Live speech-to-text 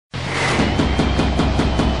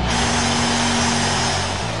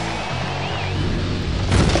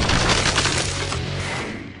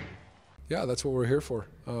yeah, that's what we're here for.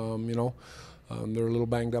 They're a little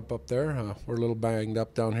banged up there. We're a little banged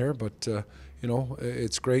up down here, but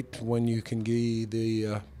it's great when you can be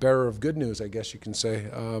the bearer of good news, I guess you can say.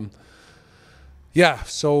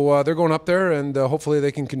 So they're going up there, and hopefully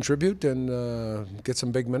they can contribute and get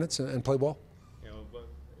some big minutes and play well. But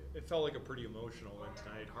it felt like a pretty emotional win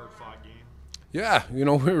tonight, hard-fought game. Yeah, we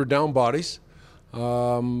were down bodies.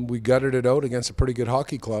 We gutted it out against a pretty good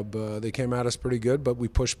hockey club. They came at us pretty good, but we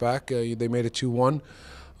pushed back. They made it 2-1.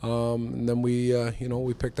 And then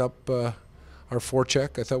we picked up our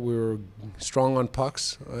forecheck. I thought we were strong on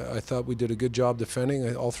pucks. I thought we did a good job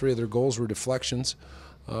defending. All three of their goals were deflections.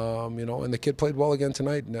 And the kid played well again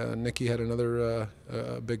tonight. Nicky had another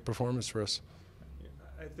big performance for us.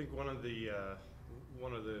 I think one of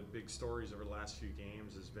the big stories over the last few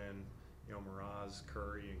games has been, Mraz,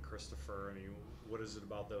 Curry, and Christopher. I mean, what is it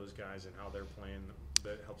about those guys and how they're playing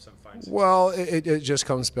that helps them find success? Well, it just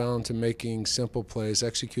comes down to making simple plays,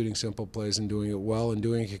 executing simple plays, and doing it well and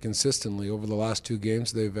doing it consistently. Over the last 2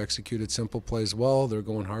 games, they've executed simple plays well. They're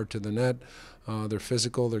going hard to the net. They're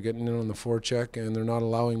physical. They're getting in on the forecheck, and they're not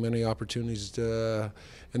allowing many opportunities in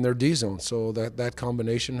their D zone. So that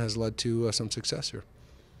combination has led to some success here.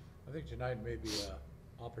 I think tonight may be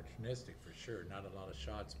opportunistic for sure. Not a lot of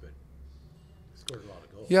shots, but scored a lot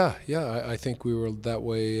of goals. Yeah. I think we were that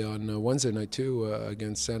way on Wednesday night too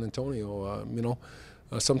against San Antonio.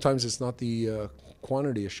 Sometimes it's not the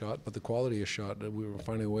quantity of shot, but the quality of shot. We were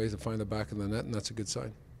finding ways to find the back of the net, and that's a good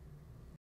sign.